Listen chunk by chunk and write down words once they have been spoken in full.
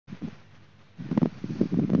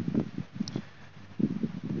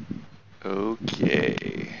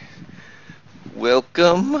Okay.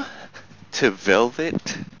 Welcome to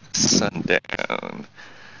Velvet Sundown.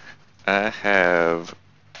 I have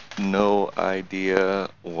no idea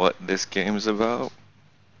what this game's about,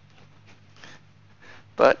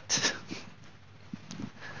 but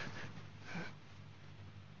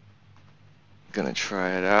gonna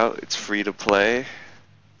try it out. It's free to play.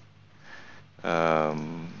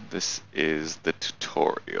 This is the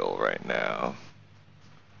tutorial right now.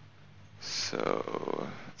 So,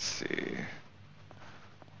 let's see.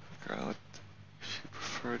 If you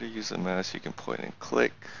prefer to use a mouse, you can point and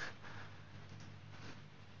click.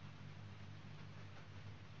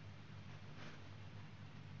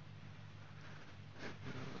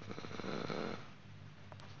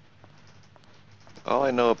 All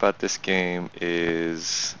I know about this game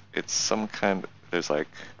is it's some kind. There's like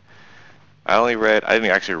I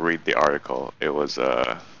didn't actually read the article. It was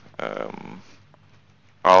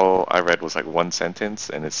all I read was like one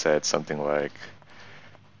sentence, and it said something like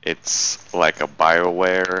it's like a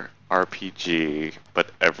BioWare RPG,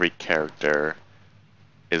 but every character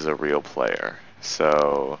is a real player.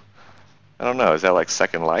 So I don't know. Is that like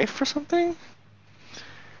Second Life or something?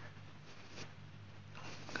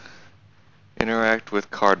 Interact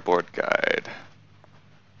with cardboard guide.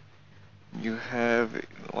 You have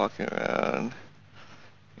walking around.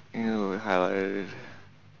 You highlighted.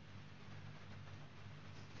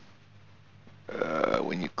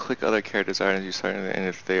 When you click other characters' items, you start, and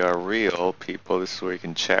if they are real people, this is where you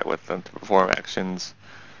can chat with them to perform actions.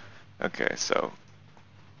 Okay, so.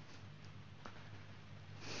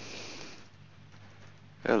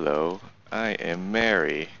 Hello, I am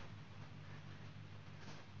Mary.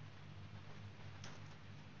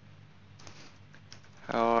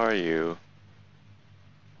 How are you?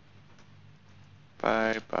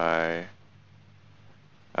 Bye bye.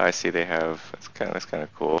 I see they have. That's kind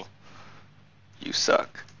of cool. You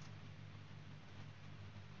suck.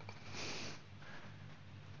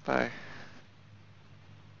 Bye.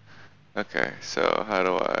 Okay, so how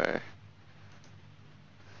do I?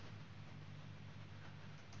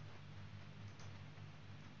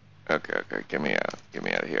 Okay, get me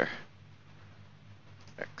out of here.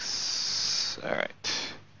 X. Alright.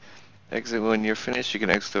 Exit when you're finished. You can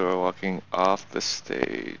exit or walking off the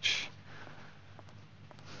stage.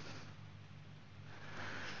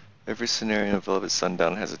 Every scenario in Velvet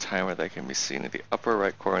Sundown has a timer that can be seen in the upper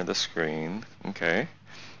right corner of the screen. Okay.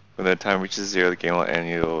 When the time reaches 0, the game will end.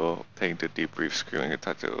 You'll take into a debrief screen and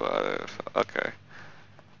talk to. Okay.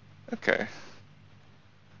 Okay.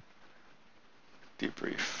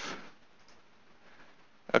 Debrief.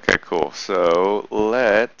 Okay, cool. So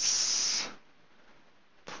let's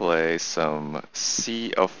play some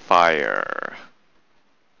Sea of Fire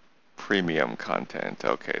premium content.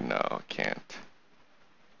 Okay, no, can't.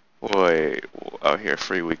 Wait, oh here,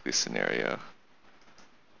 free weekly scenario.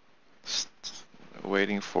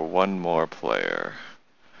 Waiting for one more player.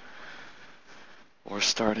 We're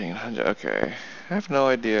starting 100. Okay, I have no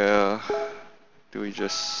idea. Do we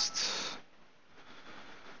just?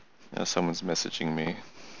 Someone's messaging me.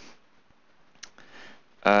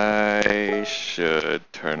 I should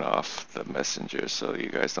turn off the messenger so you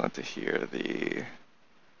guys don't have to hear the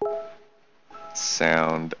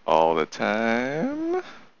sound all the time.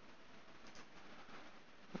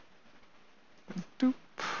 Doop.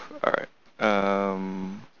 All right.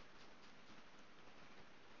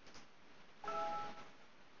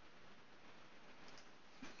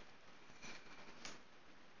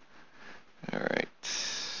 All right.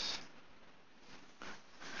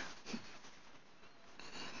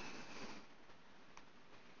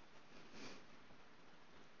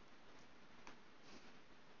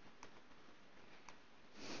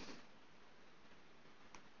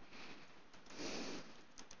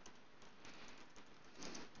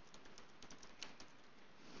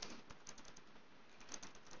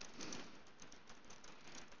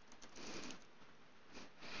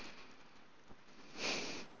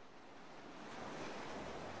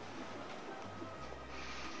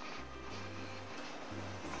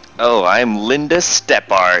 Oh, I'm Linda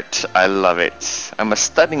Stepart. I love it. I'm a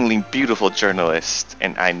stunningly beautiful journalist,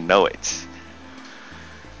 and I know it.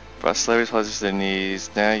 Brought celebrities closer to their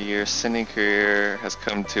knees. Now your sending career has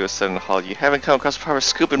come to a sudden halt. You haven't come across a proper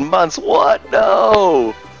scoop in months. What?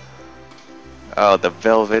 No! Oh, the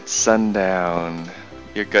Velvet Sundown.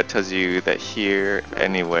 Your gut tells you that here,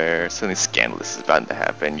 anywhere, something scandalous is about to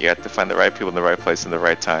happen. You have to find the right people in the right place in the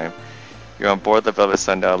right time. You're on board the Velvet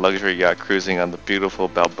Sundown luxury yacht cruising on the beautiful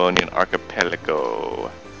Balbonian archipelago.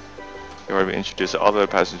 You've already been introduced to all the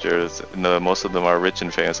other passengers. No, most of them are rich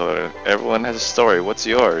and famous. Everyone has a story. What's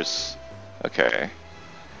yours? Okay.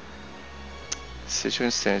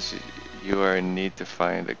 Situation you are in need to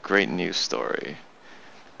find a great news story.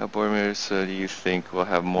 A board member, so do you think will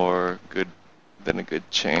have more good than a good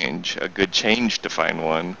change? A good change to find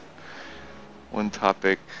one. One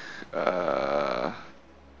topic,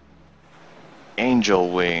 Angel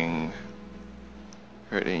Wing.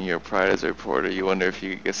 Hurting your pride as a reporter, you wonder if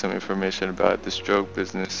you could get some information about this drug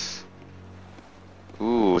business.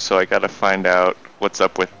 Ooh, so I gotta find out what's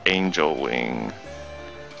up with Angel Wing.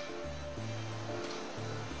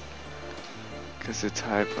 Because it's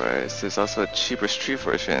high price. There's also a cheaper street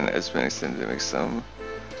version as been extended to make something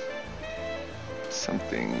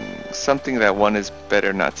that one is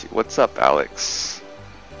better not to. What's up, Alex?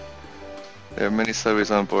 There are many celebrities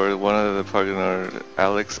on board. One of the prodigal,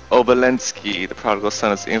 Alex Obolensky, the prodigal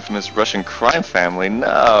son of the infamous Russian crime family.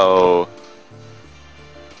 No.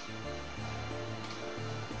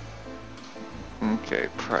 Okay,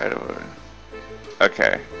 pride of.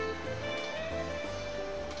 Okay.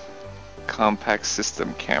 Compact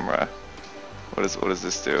system camera. What does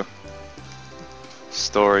this do?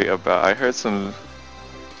 Story about. I heard some.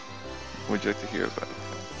 Would you like to hear about?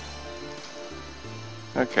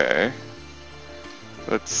 Okay.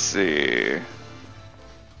 Let's see.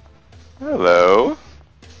 Hello.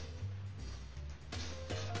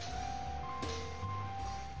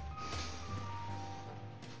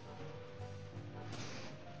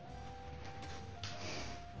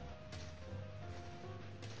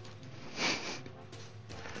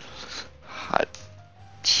 Hot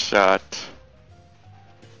shot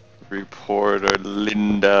reporter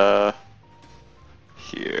Linda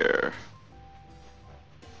here.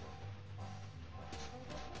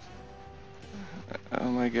 Oh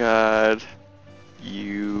my god.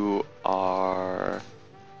 You are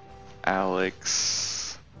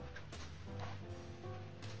Alex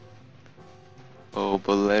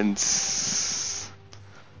Obolens.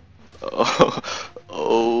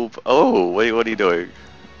 Wait, what are you doing?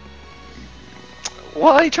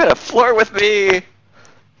 Why are you trying to flirt with me?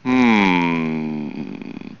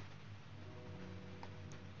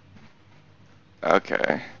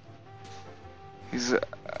 Okay. He's,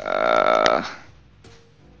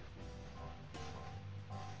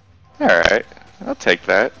 alright, I'll take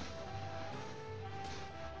that.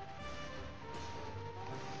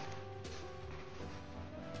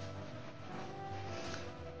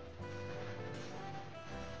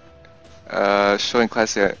 Showing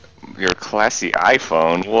your classy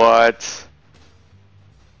iPhone. What?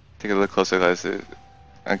 Take a look closer. Okay,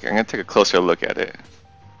 I'm gonna take a closer look at it.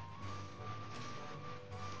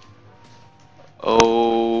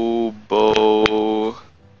 Obo.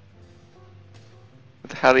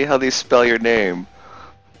 How do you spell your name?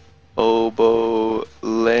 Obolensky.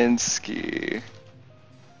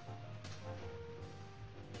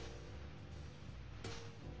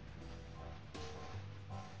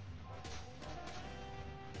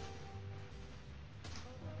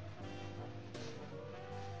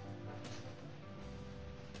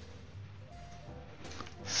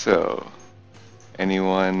 So,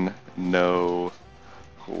 anyone know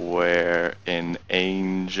where an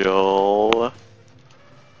angel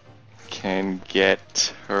can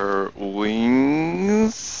get her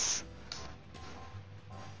wings?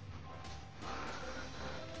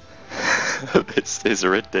 This is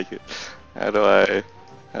ridiculous. How do I?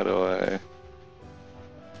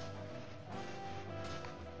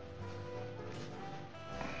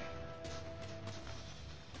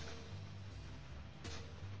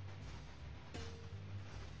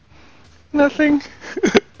 Nothing.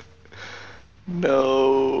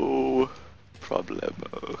 No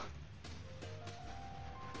problemo.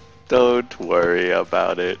 Don't worry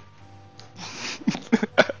about it.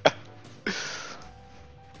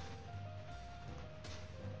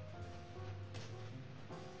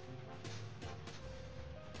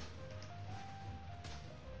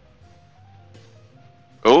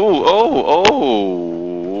 Oh.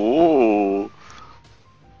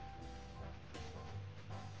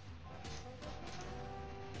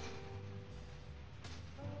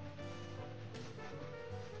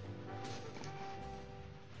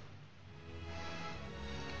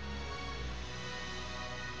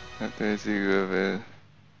 There's you of it.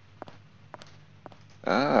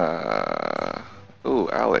 Oh,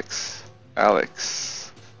 Alex.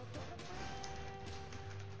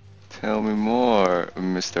 Tell me more,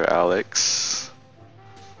 Mr. Alex.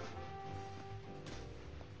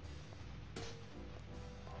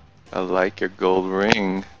 I like your gold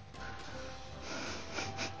ring.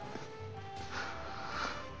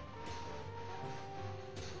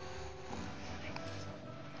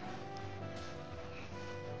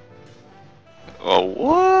 Oh,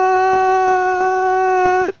 what?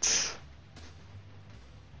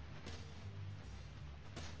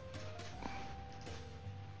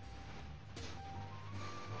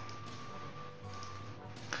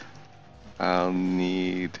 I'll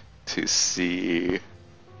need to see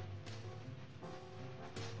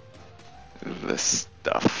the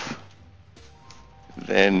stuff.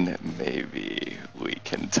 Then maybe we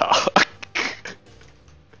can talk.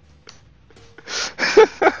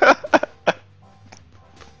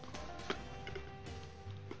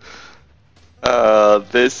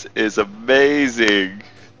 This is amazing.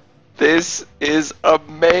 This is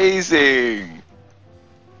amazing.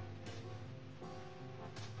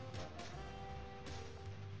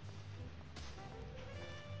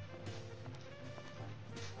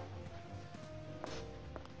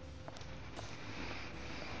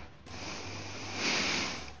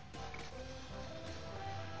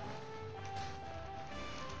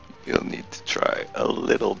 You'll need to try a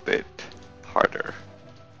little bit harder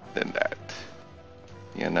than that.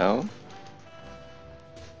 You know?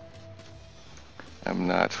 I'm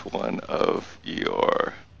not one of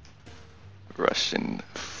your Russian.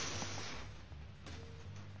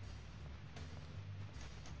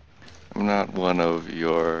 I'm not one of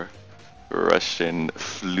your Russian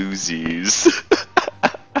floozies.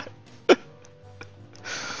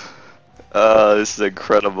 This is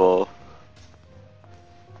incredible.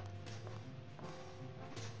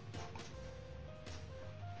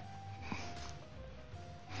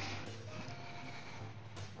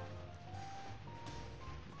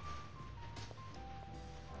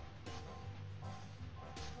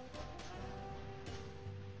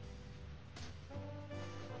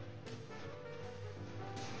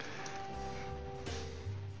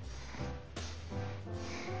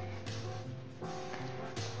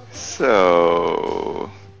 So,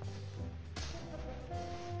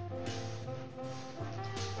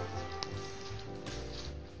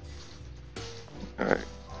 all right.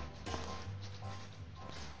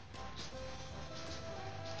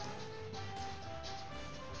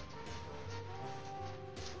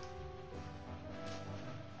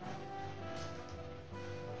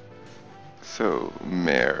 So,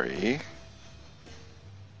 Mary.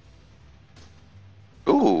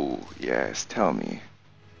 Ooh, yes, tell me.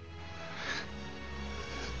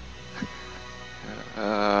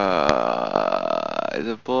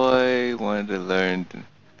 The boy wanted to learn.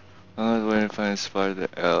 I was waiting to find a spot of the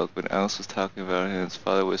elk. When Alice was talking about him, his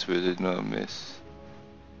father whispered, "There's no miss.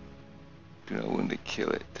 Do not want to kill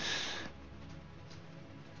it."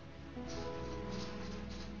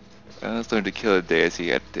 Alice learned to kill a day as he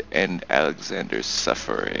had to end Alexander's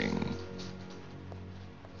suffering.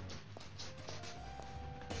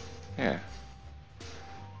 Yeah.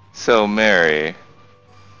 So, Mary.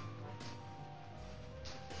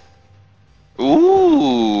 Ooh.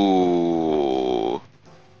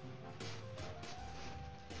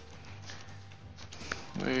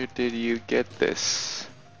 Where did you get this?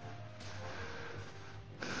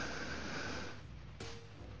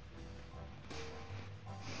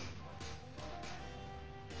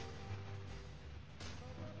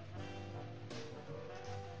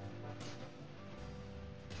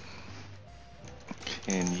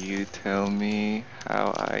 Can you tell me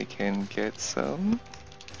how I can get some?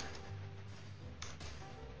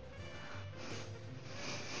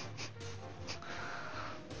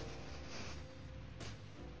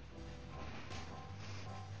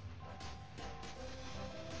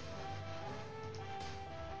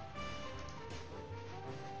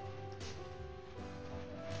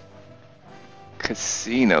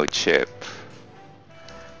 Casino chip.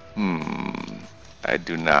 I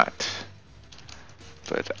do not.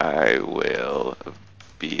 But I will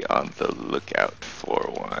be on the lookout for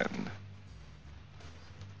one.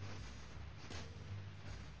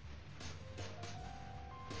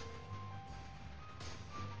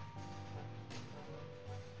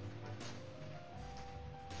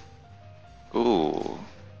 Ooh.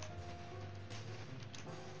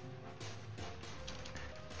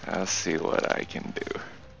 I'll see what I can do.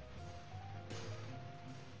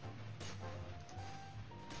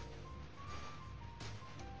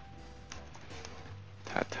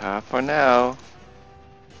 Ta-ta for now.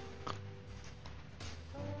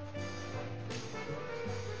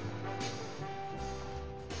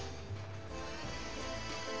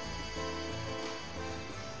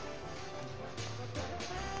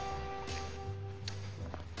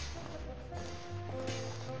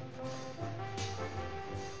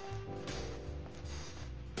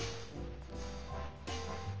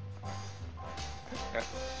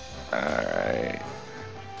 Alright.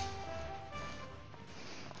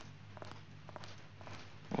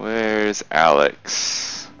 Where's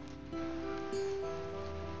Alex?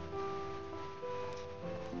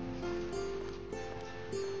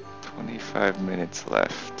 "25 minutes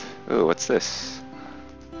left." Ooh, what's this?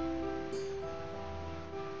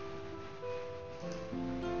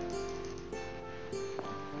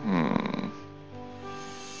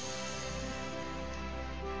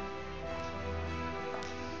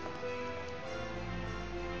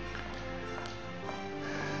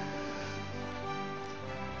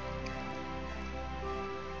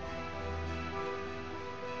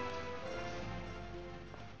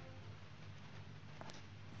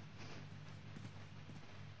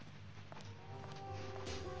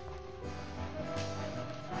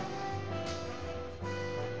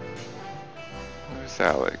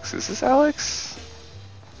 Alex? Is this Alex?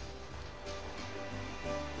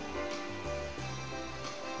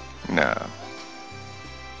 No.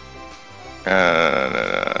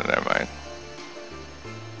 No, never mind.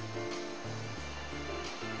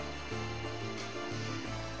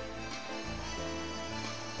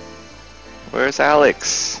 Where's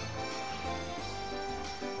Alex?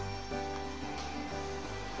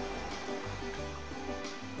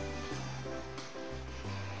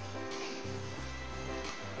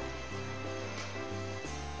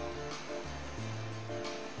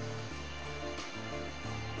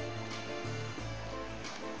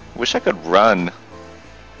 Wish I could run.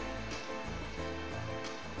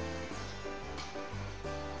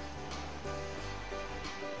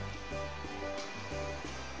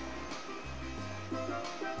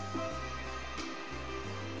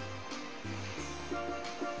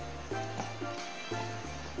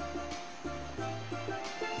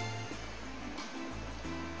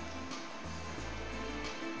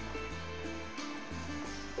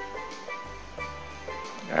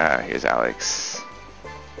 Ah, here's Alex.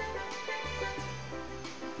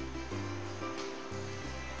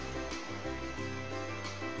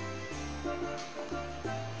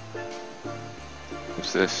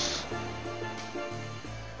 Who's this?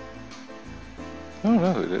 I don't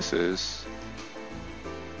know who this is.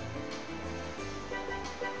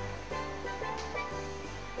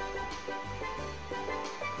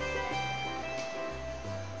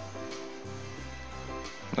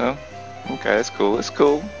 No? Okay, that's cool. It's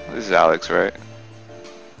cool. This is Alex, right?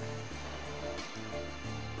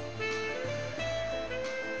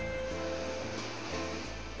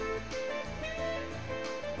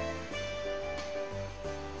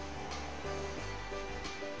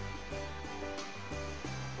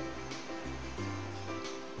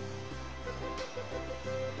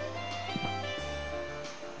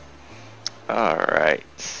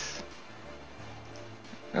 Alright.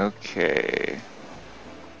 Okay.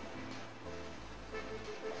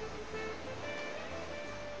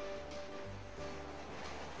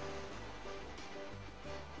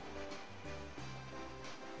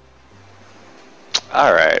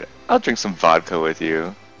 Alright, I'll drink some vodka with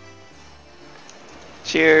you.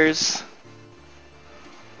 Cheers!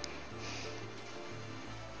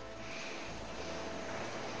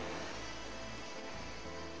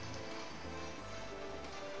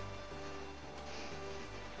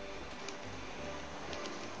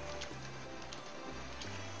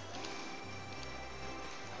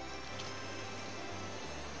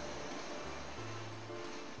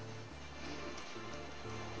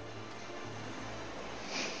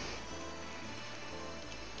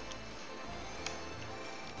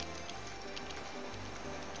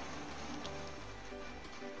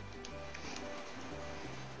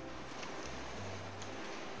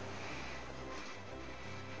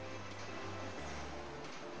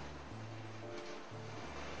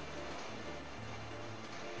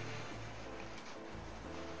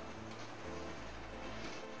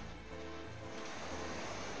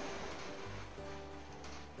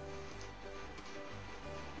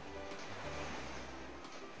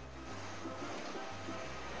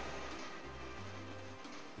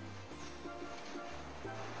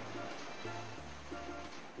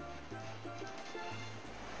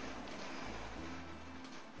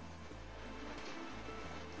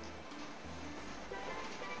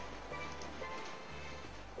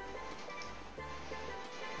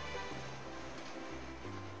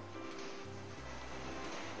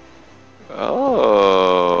 Oh.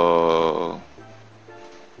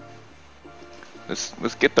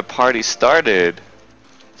 Let's get the party started.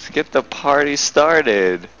 Let's get the party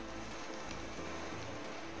started.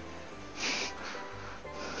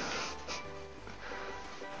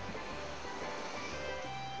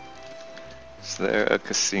 Is there a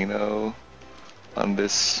casino on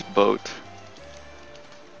this boat?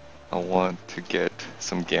 I want to get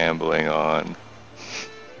some gambling on.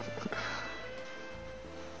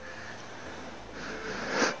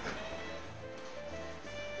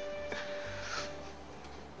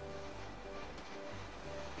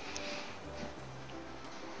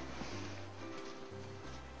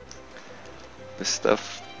 This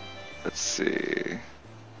stuff, let's see.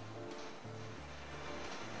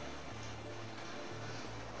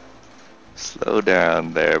 Slow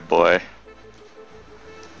down there, boy.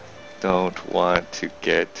 Don't want to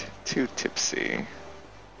get too tipsy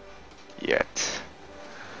yet.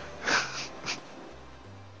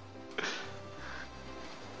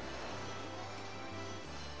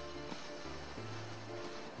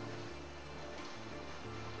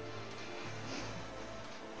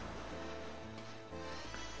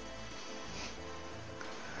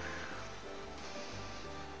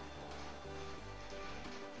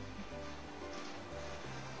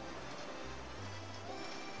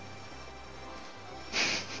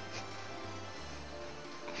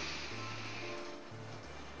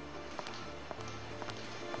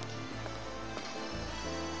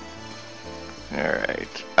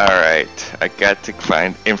 Alright, I got to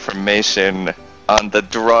find information on the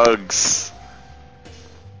drugs.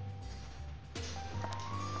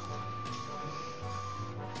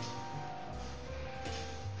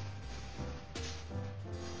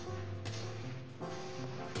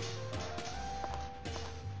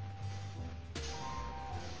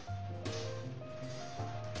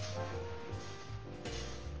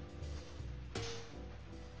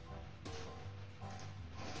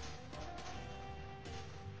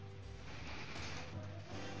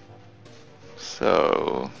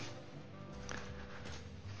 So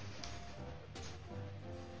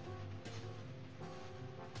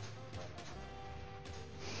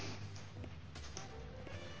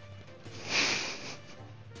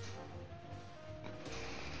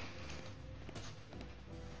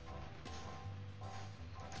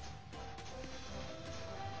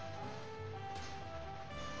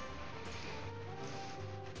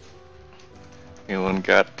anyone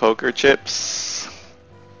got poker chips?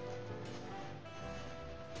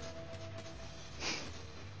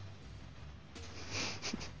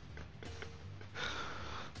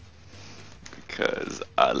 Because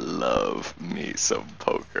I love me some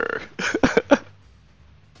poker.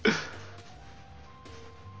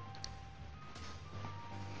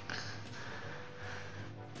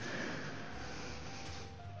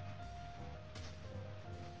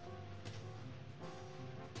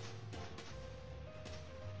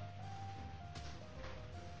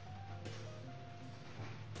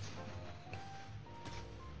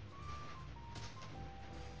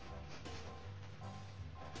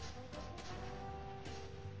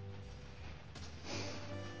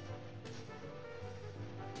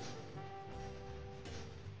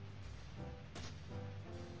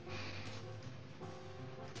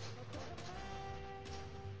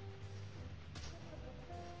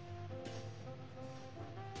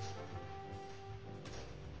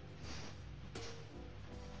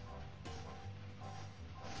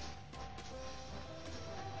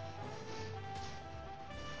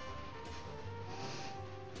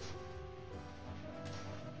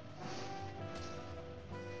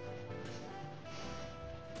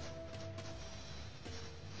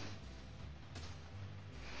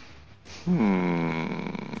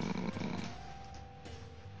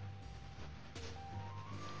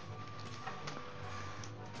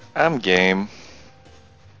 I'm game.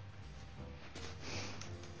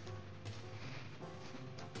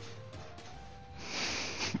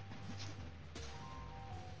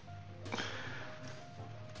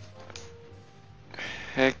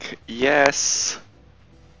 Heck yes.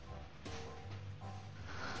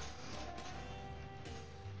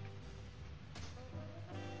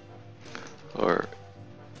 Or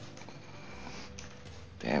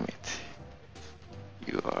damn it.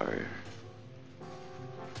 You are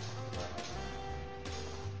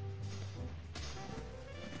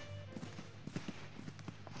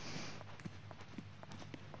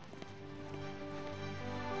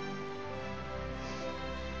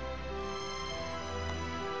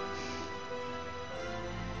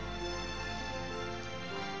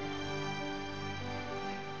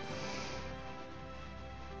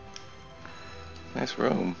nice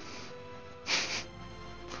room.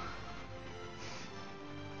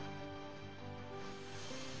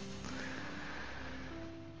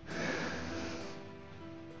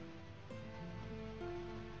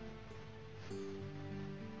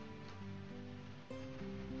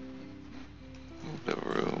 The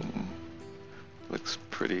room looks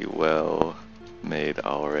pretty well made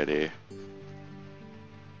already.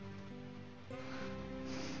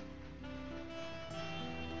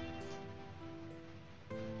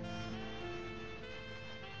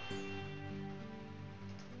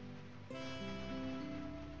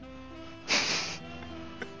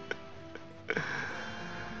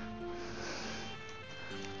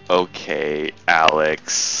 Okay,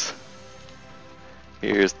 Alex.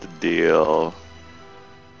 Here's the deal.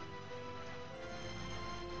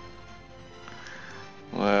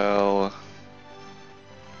 Well,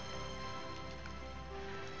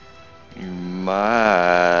 you might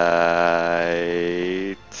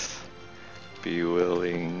be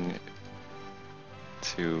willing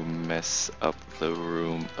to mess up the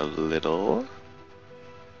room a little.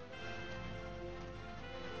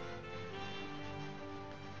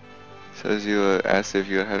 Says you asked if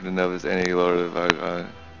you had to know if any Lord of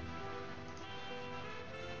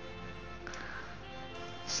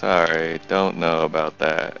Sorry, don't know about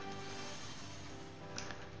that.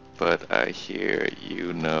 But I hear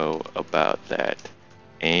you know about that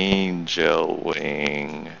angel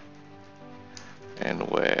wing and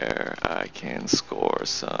where I can score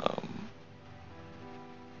some.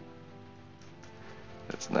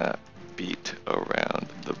 Let's not beat around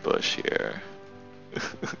the bush here.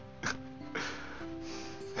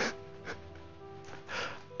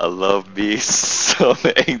 I love me some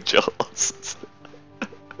angels.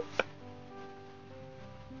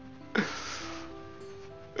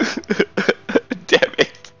 Damn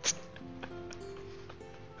it.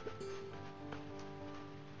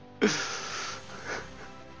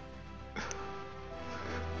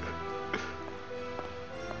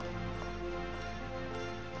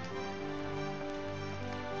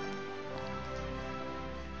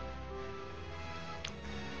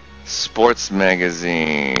 Sports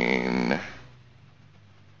magazine.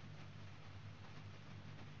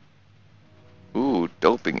 Ooh,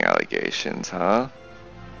 doping allegations, huh?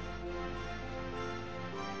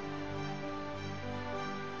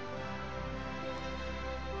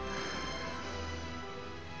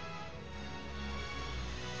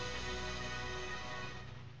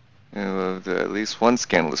 At least one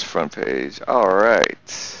scandalous front page.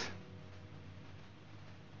 Alright.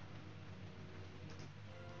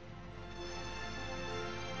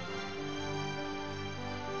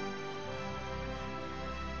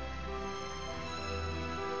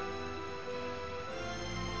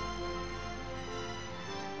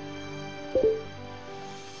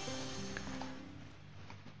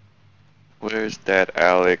 Where's that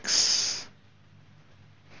Alex?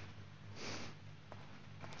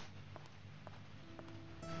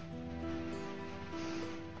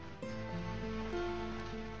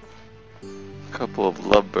 Couple of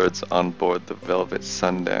lovebirds on board the Velvet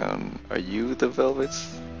Sundown. Are you the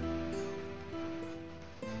Velvets?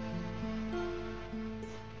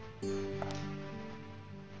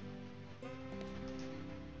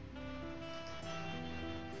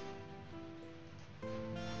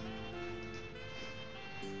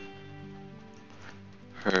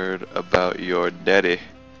 Heard about your daddy.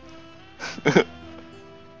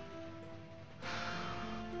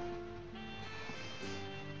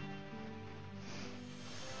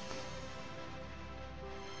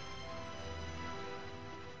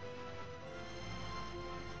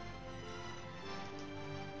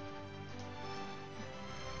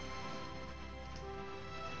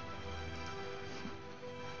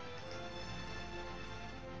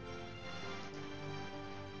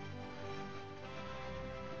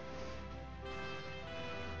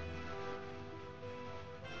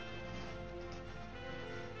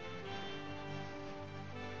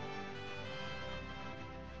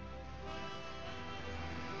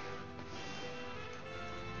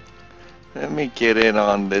 Let me get in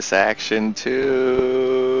on this action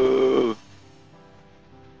too.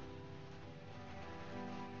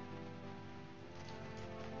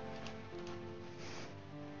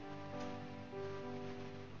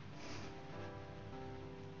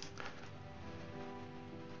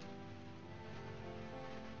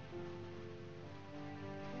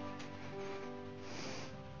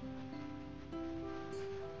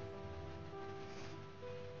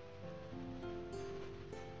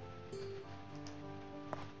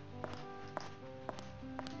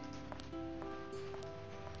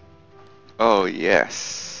 Oh,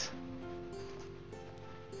 yes.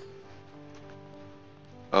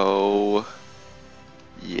 Oh,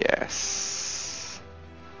 yes.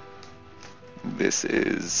 This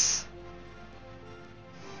is...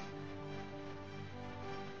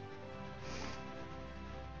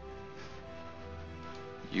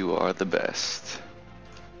 You are the best.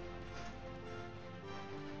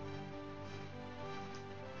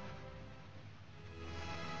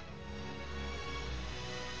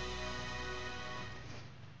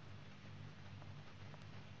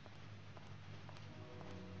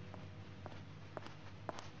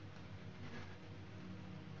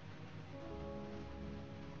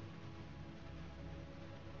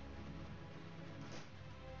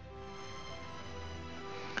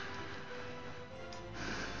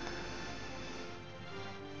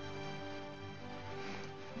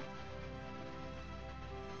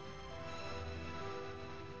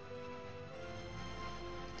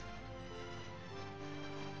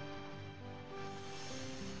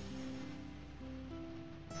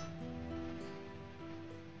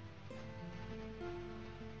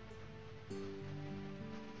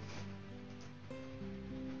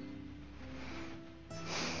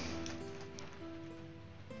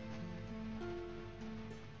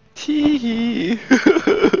 Tee.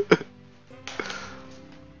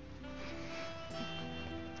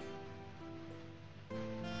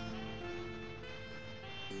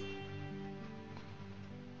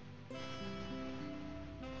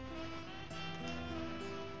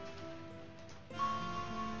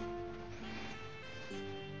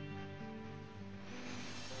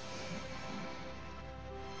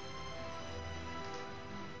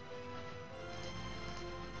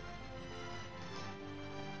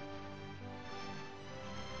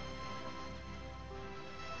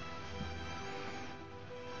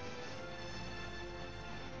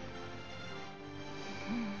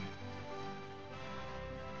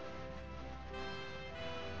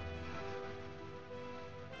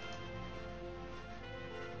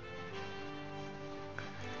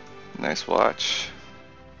 Nice watch.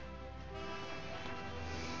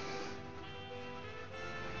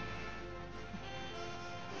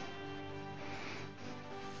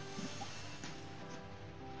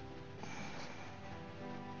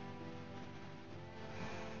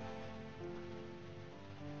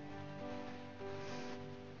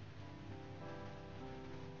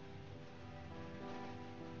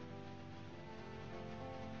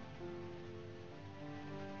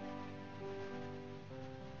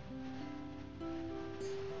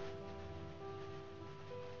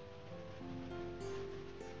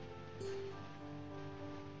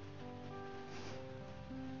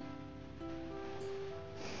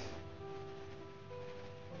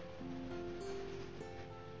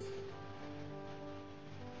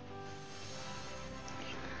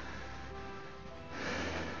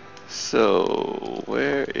 So,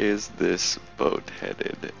 where is this boat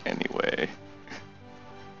headed anyway?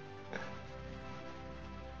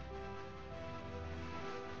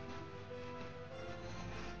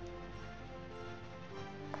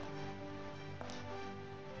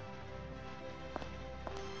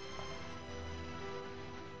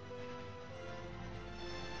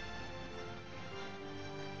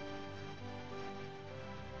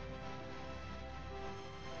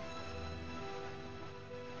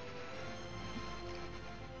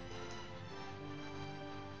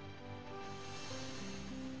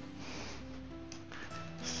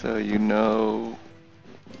 So you know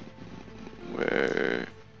where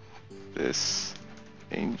this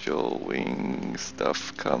angel wing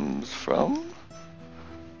stuff comes from?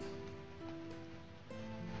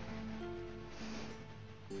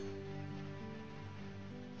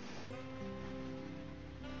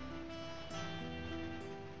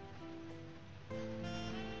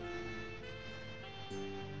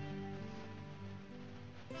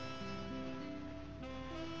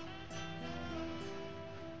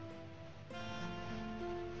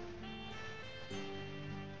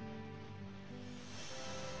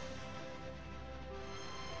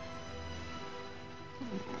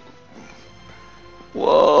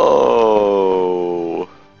 Whoa!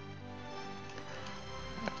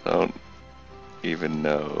 I don't even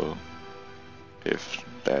know if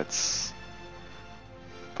that's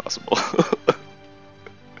possible.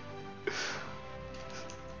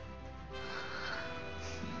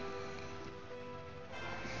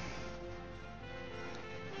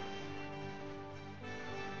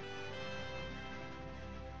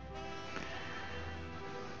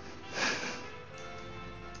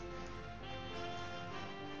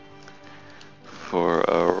 For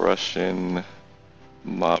a Russian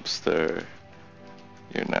mobster,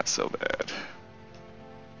 you're not so bad.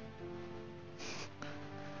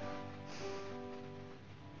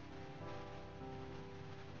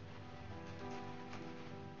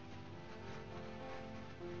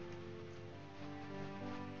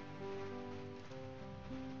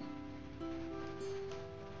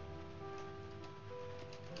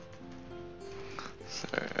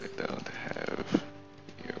 Sorry, I don't have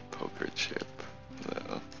your poker chip,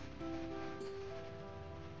 though.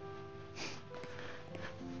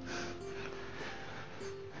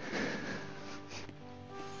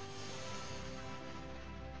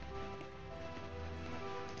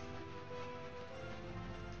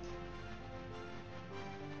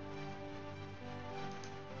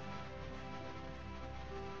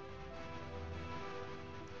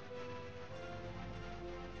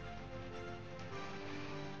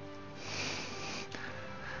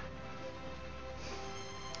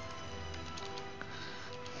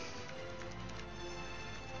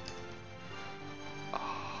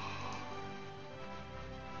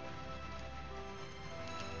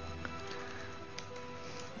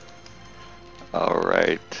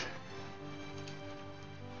 Alright.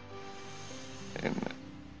 An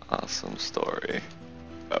awesome story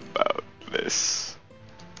about this.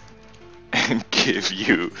 And give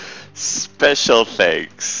you special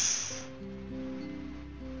thanks.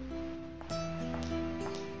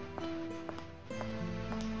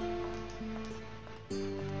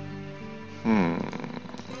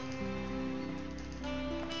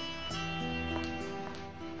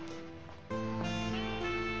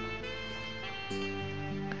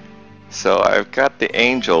 So I've got the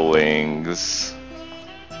angel wings.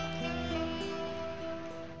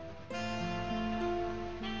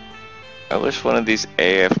 I wish one of these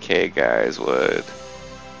AFK guys would.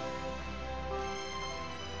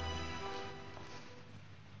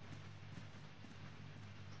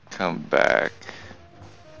 Come back.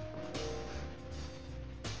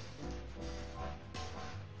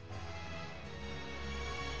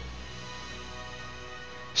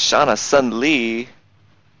 Shauna Sun Lee.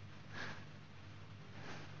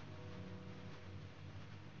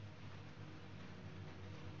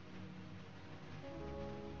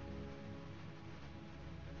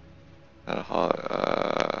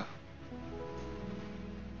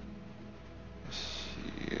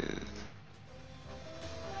 She is.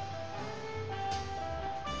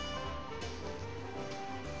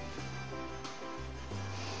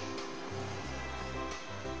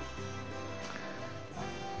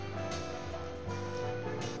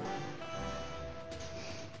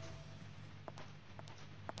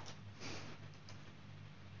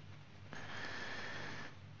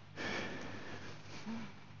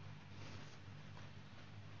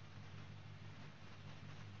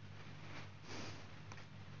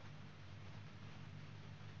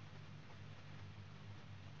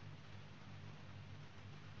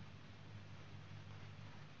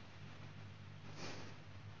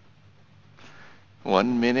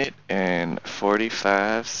 One minute and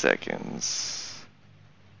 45 seconds.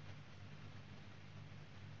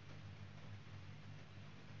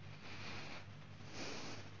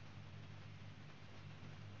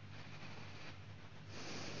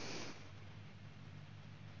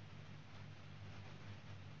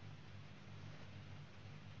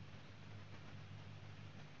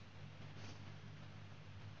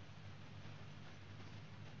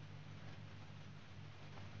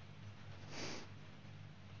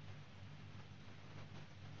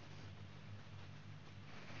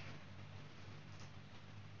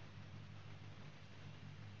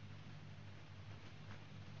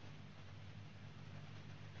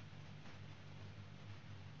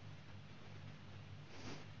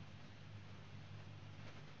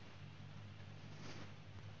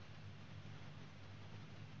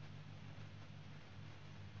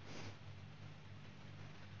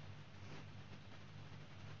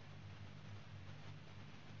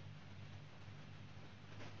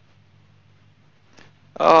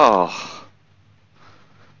 Oh,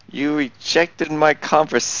 you rejected my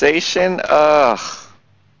conversation? Ugh.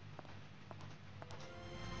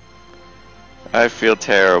 I feel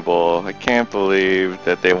terrible. I can't believe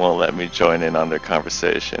that they won't let me join in on their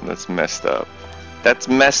conversation. That's messed up. That's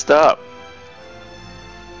messed up.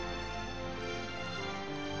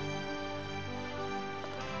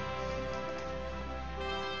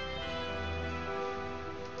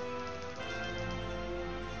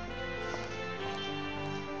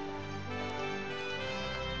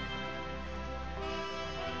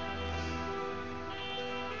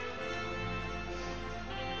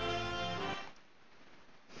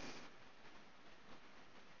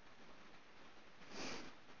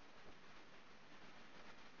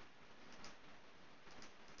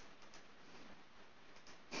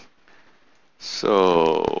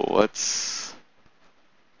 So, what's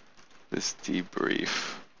this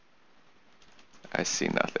debrief? I see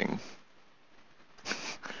nothing.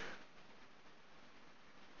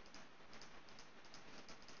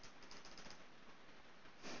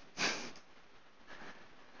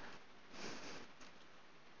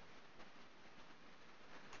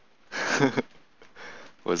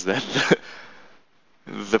 Was that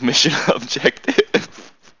the mission objective?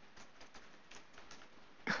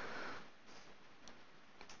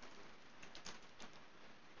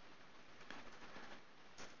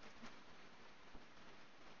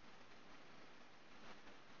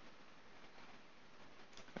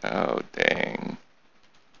 Oh, dang.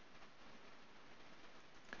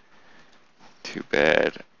 Too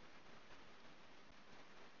bad.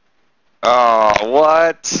 Oh,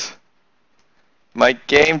 what? My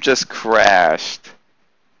game just crashed.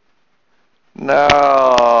 No.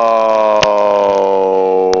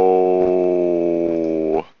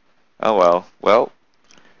 Oh well. Well,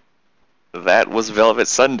 that was Velvet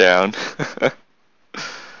Sundown.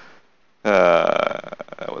 That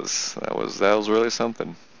was really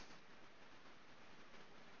something.